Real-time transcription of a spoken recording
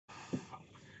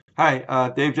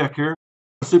Hi, Dave Jeck here,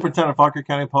 Superintendent of Fauquier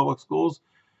County Public Schools,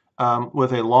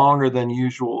 with a longer than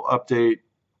usual update.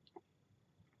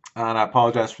 And I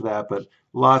apologize for that, but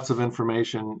lots of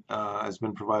information has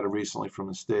been provided recently from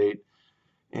the state.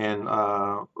 And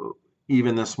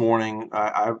even this morning,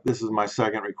 this is my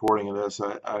second recording of this.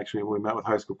 We met with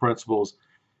high school principals,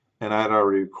 and I had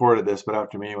already recorded this, but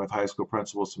after meeting with high school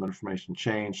principals, some information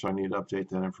changed, so I need to update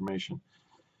that information.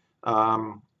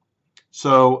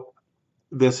 So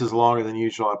this is longer than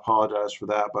usual. I apologize for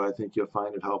that, but I think you'll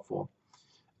find it helpful.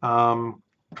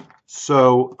 First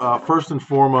and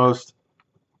foremost,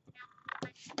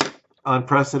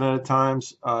 unprecedented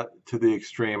times to the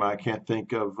extreme. I can't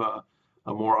think of a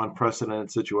more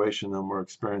unprecedented situation than we're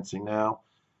experiencing now.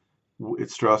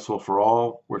 It's stressful for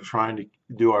all. We're trying to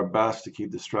do our best to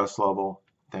keep the stress level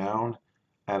down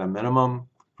at a minimum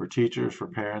for teachers, for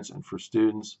parents, and for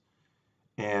students.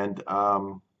 And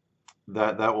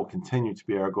that will continue to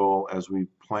be our goal as we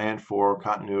plan for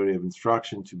continuity of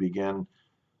instruction to begin,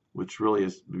 which really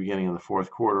is the beginning of the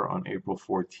fourth quarter on April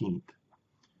 14th.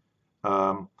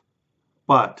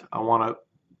 But I want to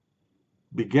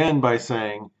begin by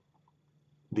saying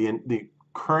the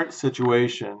current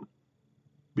situation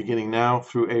beginning now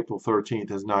through April 13th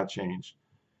has not changed.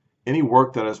 Any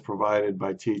work that is provided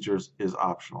by teachers is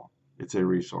optional. It's a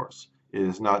resource. It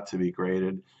is not to be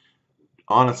graded.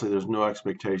 Honestly, there's no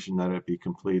expectation that it be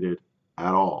completed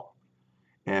at all.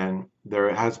 And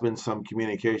there has been some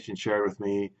communication shared with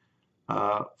me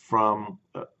from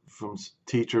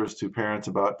teachers to parents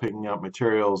about picking up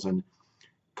materials and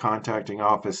contacting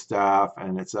office staff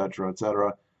and et cetera, et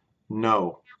cetera.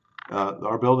 No,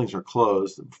 our buildings are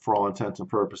closed for all intents and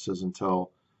purposes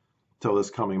until this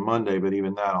coming Monday. But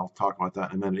even that, I'll talk about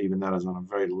that in a minute. Even that is on a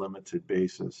very limited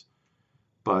basis.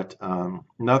 But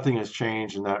nothing has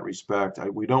changed in that respect.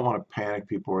 We don't want to panic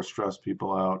people or stress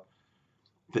people out,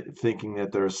 thinking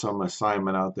that there's some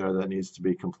assignment out there that needs to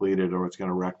be completed or it's going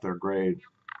to wreck their grade.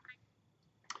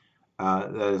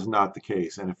 That is not the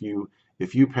case. And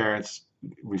if you parents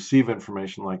receive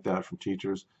information like that from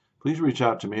teachers, please reach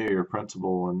out to me or your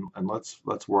principal and let's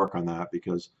work on that,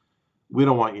 because we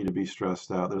don't want you to be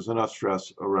stressed out. There's enough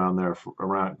stress around there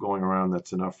going around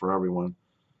that's enough for everyone.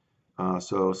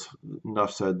 So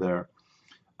enough said there.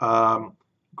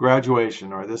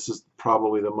 Graduation, or this is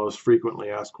probably the most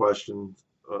frequently asked question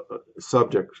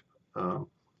subject that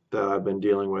I've been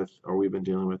dealing with, or we've been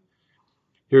dealing with.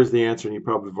 Here's the answer, and you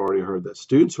probably have already heard this.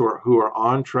 Students who are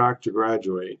on track to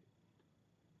graduate,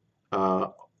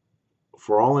 for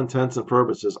all intents and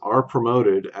purposes, are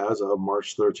promoted as of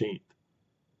March 13th.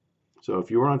 So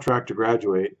if you were on track to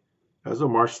graduate as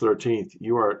of March 13th,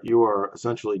 you are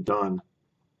essentially done.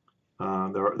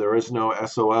 There is no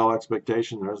SOL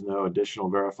expectation. There's no additional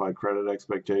verified credit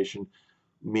expectation,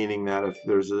 meaning that if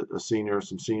there's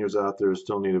some seniors out there who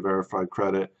still need a verified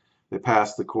credit, they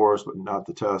passed the course but not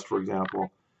the test, for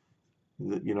example,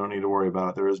 you don't need to worry about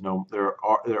it.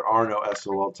 There are no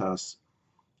SOL tests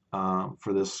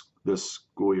for this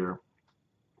school year.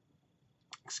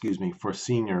 Excuse me, for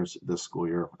seniors this school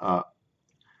year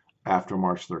after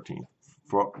March 13th.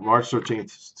 For March 13th,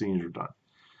 seniors are done.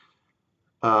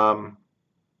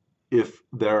 If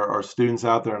there are students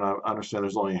out there, and I understand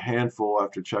there's only a handful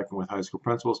after checking with high school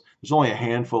principals, there's only a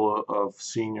handful of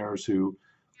seniors who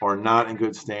are not in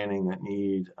good standing that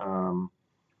need, who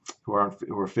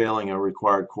are failing a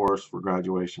required course for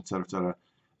graduation, et cetera, et cetera.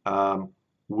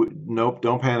 Nope,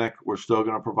 don't panic. We're still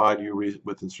going to provide you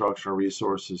with instructional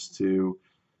resources to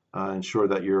ensure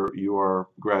that you are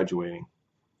graduating.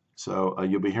 So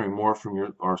you'll be hearing more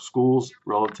from our schools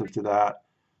relative to that,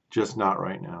 just not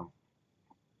right now.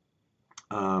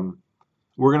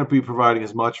 We're going to be providing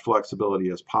as much flexibility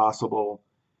as possible,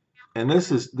 and this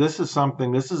is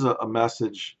a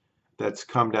message that's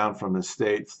come down from the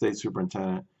state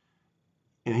superintendent,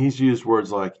 and he's used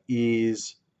words like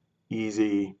ease,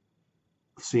 easy,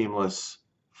 seamless,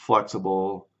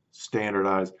 flexible,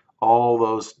 standardized, all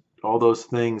those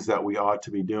things that we ought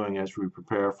to be doing as we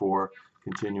prepare for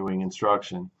continuing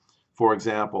instruction. For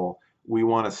example, we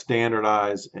want to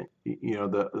standardize,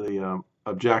 the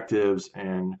objectives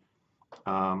and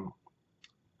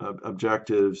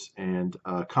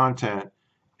content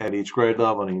at each grade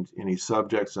level and in each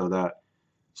subject, so that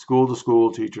school to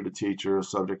school, teacher to teacher,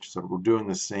 subject to subject, we're doing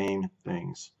the same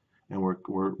things, and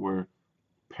we're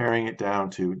paring it down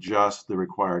to just the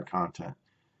required content.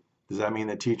 Does that mean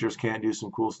that teachers can't do some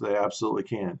cool stuff? They absolutely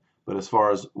can. But as far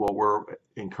as what we're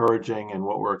encouraging and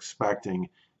what we're expecting,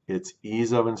 it's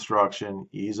ease of instruction,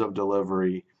 ease of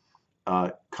delivery,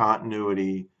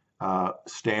 continuity,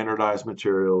 standardized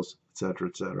materials, et cetera,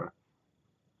 et cetera.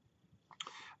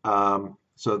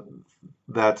 So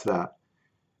that's that.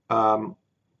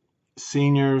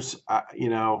 Seniors,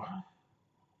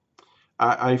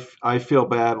 I feel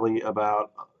badly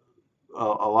about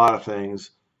a lot of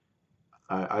things.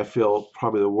 I feel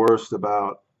probably the worst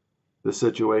about the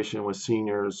situation with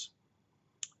seniors,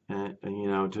 and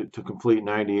to complete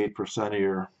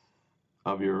 98%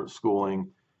 of your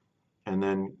schooling, and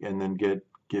then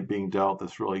get being dealt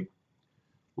this really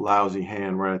lousy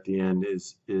hand right at the end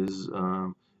is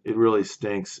it really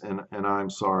stinks, and I'm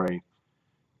sorry.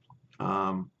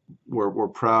 We're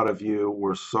proud of you.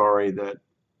 We're sorry that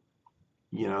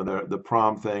the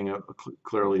prom thing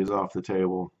clearly is off the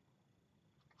table.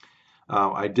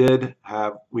 We did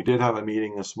have a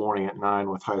meeting this morning at 9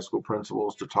 with high school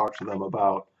principals to talk to them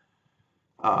about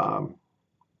um,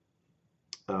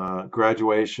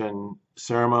 graduation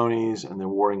ceremonies and the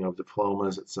awarding of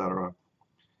diplomas, etc.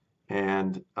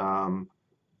 And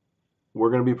we're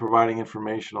going to be providing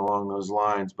information along those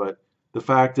lines. But the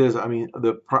fact is, I mean,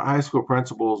 the high school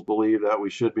principals believe that we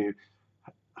should be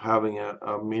having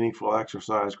a meaningful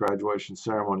exercise graduation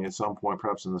ceremony at some point,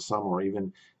 perhaps in the summer or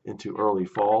even into early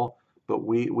fall. But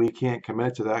we can't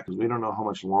commit to that because we don't know how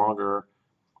much longer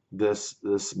this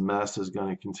mess is going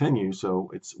to continue. So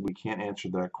we can't answer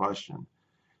that question.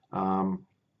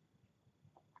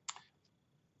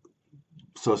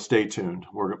 So stay tuned.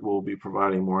 We'll be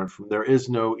providing more information. There is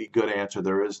no good answer.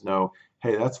 There is no,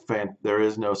 hey, there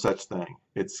is no such thing.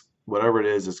 It's whatever it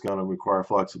is, it's going to require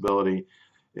flexibility.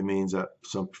 It means that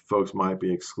some folks might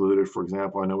be excluded. For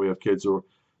example, I know we have kids who are,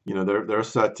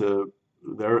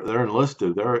 they're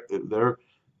enlisted. They're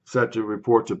set to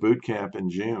report to boot camp in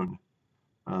June.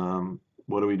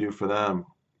 What do we do for them?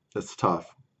 It's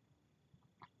tough.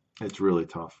 It's really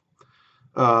tough.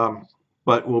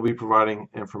 But we'll be providing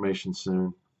information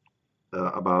soon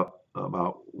about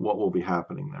what will be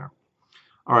happening there.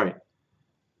 All right.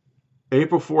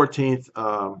 April 14th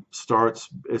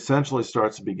essentially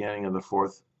starts the beginning of the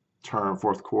fourth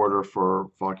quarter for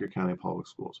Fauquier County Public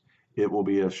Schools. It will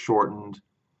be a shortened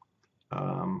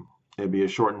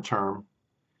term.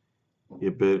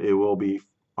 It will be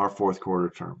our fourth quarter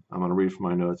term. I'm going to read from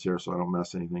my notes here so I don't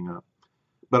mess anything up.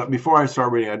 But before I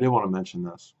start reading, I did want to mention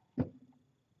this.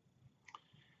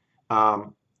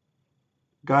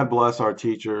 God bless our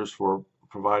teachers for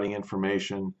providing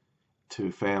information to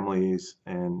families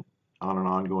and on an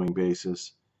ongoing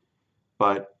basis,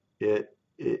 but it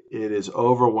is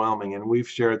overwhelming, and we've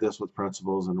shared this with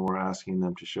principals, and we're asking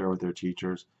them to share with their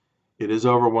teachers. It is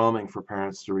overwhelming for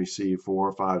parents to receive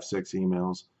 4, 5, 6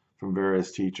 emails from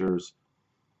various teachers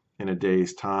in a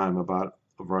day's time about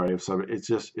a variety of subjects.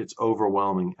 It's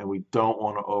overwhelming, and we don't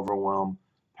want to overwhelm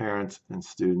parents and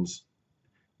students.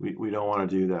 We don't want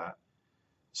to do that.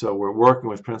 So we're working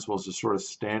with principals to sort of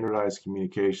standardize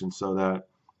communication so that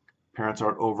parents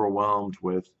aren't overwhelmed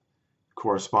with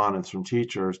correspondence from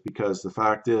teachers, because the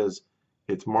fact is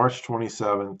it's March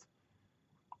 27th.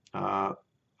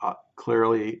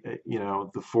 Clearly,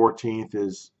 the 14th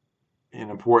is an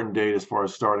important date as far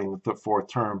as starting the fourth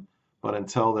term, but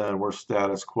until then, we're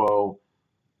status quo.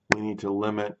 We need to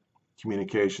limit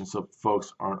communication so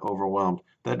folks aren't overwhelmed.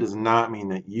 That does not mean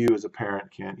that you as a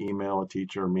parent can't email a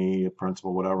teacher, me, a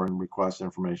principal, whatever, and request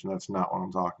information. That's not what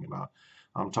I'm talking about.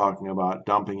 I'm talking about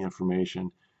dumping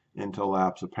information into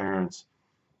laps of parents.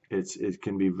 It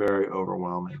can be very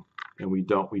overwhelming, and we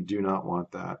do not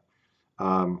want that.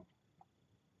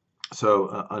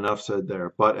 So enough said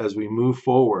there. But as we move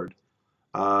forward,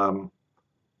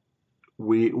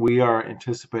 we are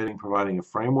anticipating providing a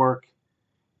framework.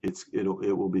 It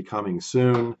will be coming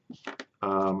soon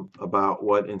about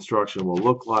what instruction will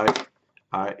look like.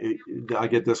 I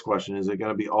get this question: is it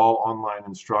going to be all online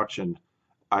instruction?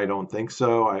 I don't think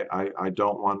so. I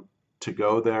don't want to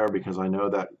go there because I know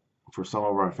that for some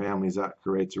of our families that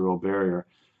creates a real barrier.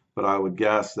 But I would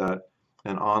guess that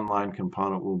an online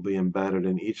component will be embedded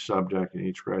in each subject, in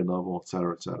each grade level, et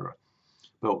cetera, et cetera.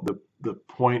 But the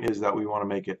point is that we want to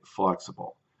make it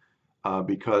flexible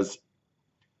because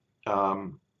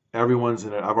everyone's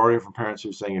in it. I've already heard from parents who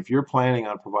are saying, if you're planning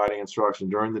on providing instruction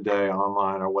during the day,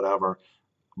 online or whatever,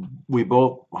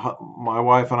 my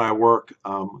wife and I work,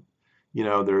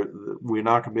 we're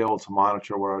not going to be able to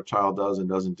monitor what our child does and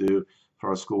doesn't do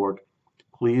for our schoolwork.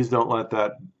 Please don't let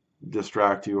that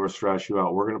distract you or stress you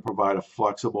out. We're going to provide a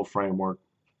flexible framework,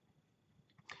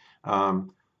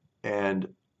 and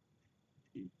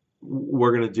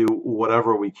we're going to do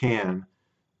whatever we can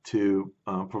to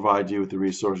provide you with the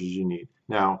resources you need.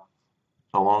 Now,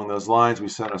 along those lines, we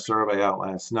sent a survey out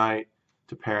last night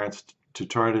to parents to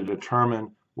try to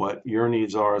determine what your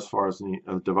needs are as far as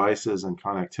devices and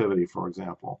connectivity, for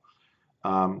example.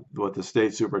 What the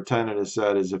state superintendent has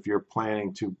said is if you're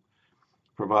planning to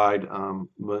provide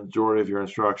majority of your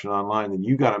instruction online, then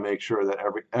you got to make sure that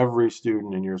every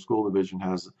student in your school division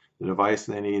has the device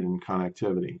they need and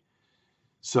connectivity.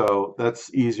 So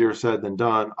that's easier said than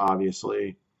done,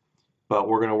 obviously, but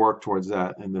we're going to work towards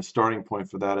that. And the starting point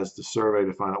for that is the survey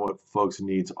to find out what folks'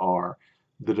 needs are.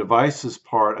 The devices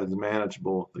part is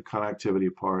manageable. The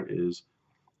connectivity part is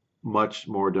much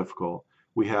more difficult.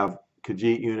 We have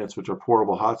Khajiit units, which are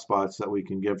portable hotspots that we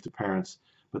can give to parents,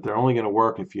 but they're only going to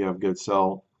work if you have good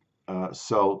cell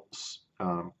service.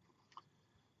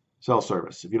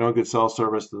 If you don't have good cell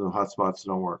service, then the hotspots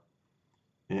don't work.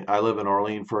 I live in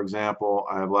Orleans, for example.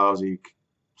 I have lousy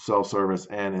cell service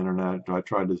and internet. I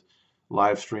tried to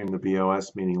live stream the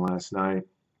BOS meeting last night,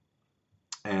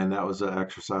 and that was an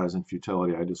exercise in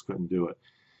futility. I just couldn't do it.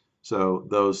 So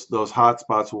those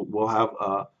hotspots, we'll have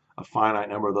a finite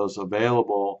number of those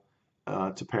available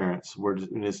to parents. We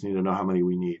just need to know how many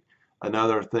we need.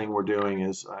 Another thing we're doing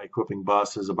is equipping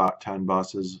buses, about 10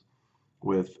 buses,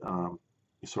 with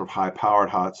sort of high-powered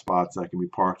hotspots that can be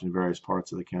parked in various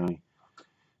parts of the county.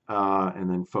 And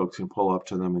then folks can pull up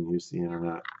to them and use the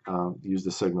internet, use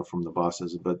the signal from the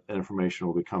buses. But information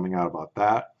will be coming out about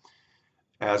that.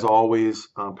 As always,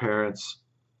 parents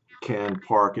can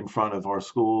park in front of our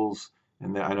schools,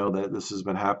 and I know that this has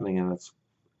been happening, and it's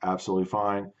absolutely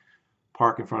fine.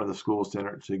 Park in front of the schools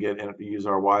to use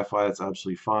our Wi-Fi. That's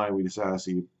absolutely fine. We just ask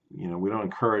you, we don't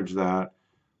encourage that,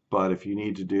 but if you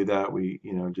need to do that,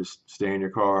 just stay in your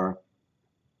car.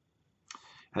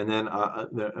 And then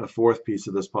a fourth piece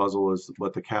of this puzzle is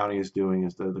what the county is doing.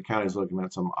 Is the county is looking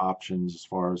at some options as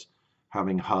far as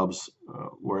having hubs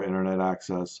where internet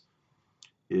access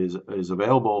is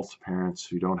available to parents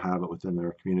who don't have it within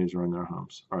their communities or in their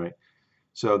homes. All right.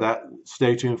 So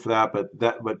stay tuned for that.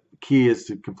 But key is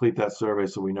to complete that survey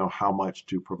so we know how much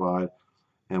to provide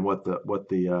and what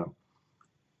the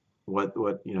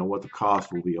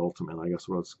cost will be ultimately. I guess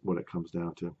what it comes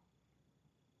down to.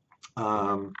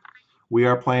 We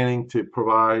are planning to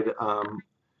provide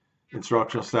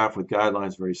instructional staff with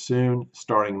guidelines very soon,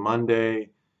 starting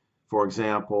Monday. For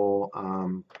example,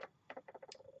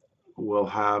 we'll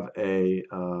have a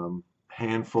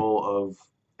handful of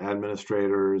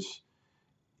administrators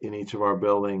in each of our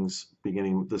buildings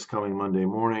beginning this coming Monday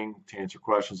morning to answer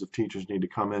questions if teachers need to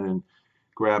come in and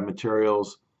grab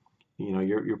materials.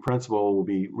 Your principal will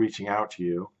be reaching out to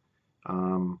you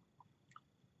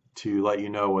to let you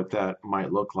know what that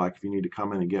might look like if you need to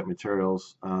come in and get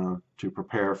materials to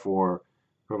prepare for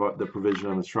the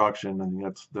provision of instruction. I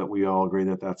think that we all agree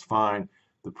that that's fine.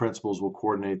 The principals will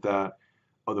coordinate that.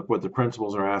 What the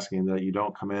principals are asking that you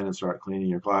don't come in and start cleaning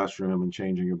your classroom and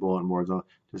changing your bulletin boards on.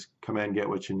 Just come in, get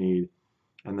what you need,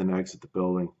 and then exit the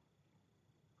building.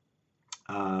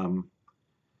 But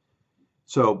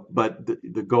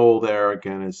the goal there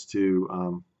again is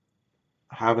to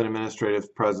have an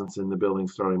administrative presence in the building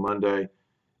starting Monday.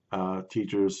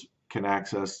 Teachers can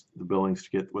access the buildings to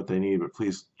get what they need, but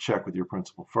please check with your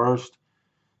principal first.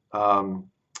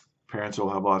 Parents will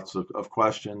have lots of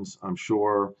questions, I'm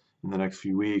sure, in the next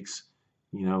few weeks.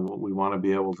 We want to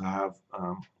be able to have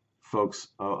folks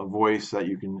a voice that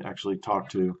you can actually talk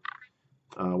to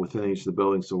within each of the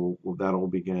buildings. So that'll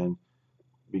begin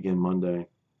Monday.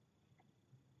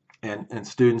 And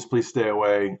students, please stay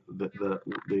away.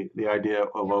 The idea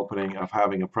of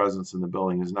having a presence in the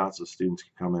building is not so students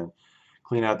can come in,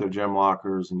 clean out their gym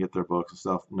lockers and get their books and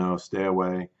stuff. No, stay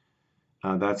away.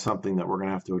 That's something that we're going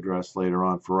to have to address later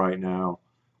on. For right now,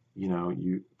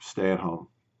 you stay at home.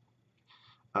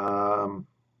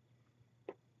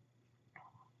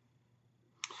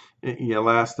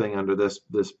 Last thing under this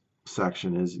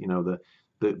section is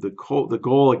the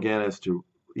goal again is to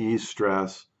ease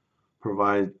stress,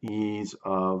 provide ease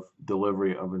of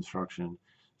delivery of instruction,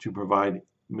 to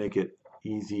make it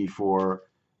easy for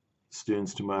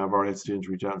students to. I've already had students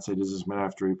reach out and say, does this mean I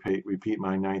have to repeat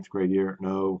my 9th grade year?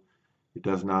 No, it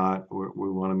does not. We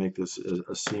want to make this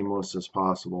as seamless as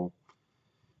possible.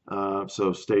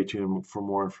 So stay tuned for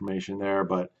more information there,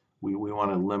 but we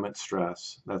want to limit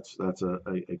stress. That's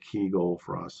a key goal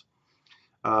for us.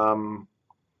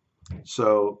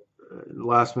 So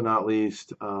last but not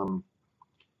least,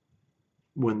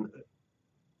 when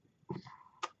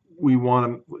we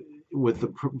want to, with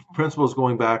the principals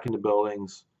going back into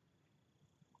buildings,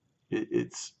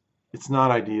 it's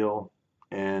not ideal,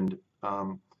 and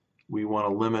we want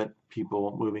to limit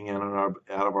people moving in and out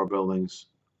of our buildings,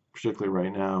 particularly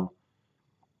right now.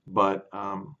 But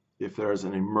if there's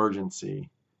an emergency,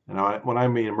 and when I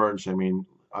mean emergency, I mean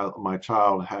my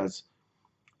child has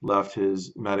left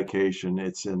his medication,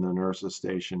 it's in the nurse's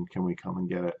station, can we come and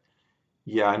get it?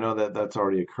 Yeah, I know that that's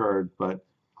already occurred, but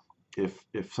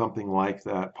if something like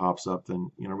that pops up,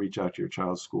 then reach out to your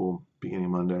child's school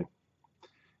beginning Monday.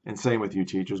 And same with you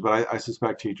teachers, but I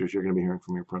suspect teachers, you're going to be hearing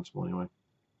from your principal anyway.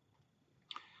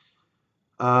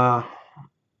 Uh,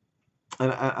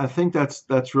 and I think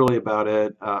that's really about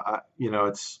it.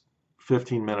 It's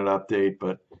 15-minute update,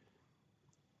 but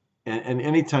and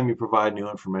anytime you provide new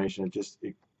information,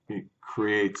 it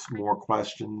creates more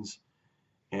questions.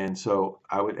 And so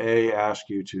I would ask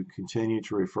you to continue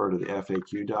to refer to the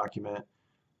FAQ document,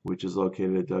 which is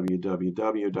located at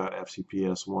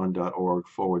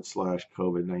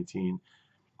www.fcps1.org/COVID-19.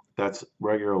 That's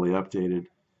regularly updated.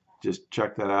 Just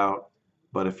check that out.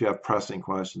 But if you have pressing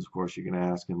questions, of course, you can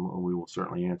ask, and we will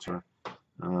certainly answer.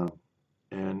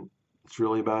 And it's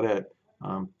really about it.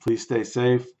 Please stay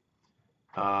safe.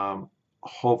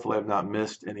 Hopefully, I've not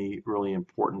missed any really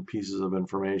important pieces of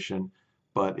information.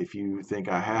 But if you think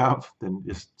I have, then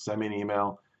just send me an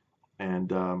email,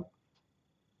 and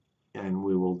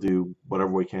we will do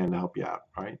whatever we can to help you out.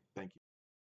 All right.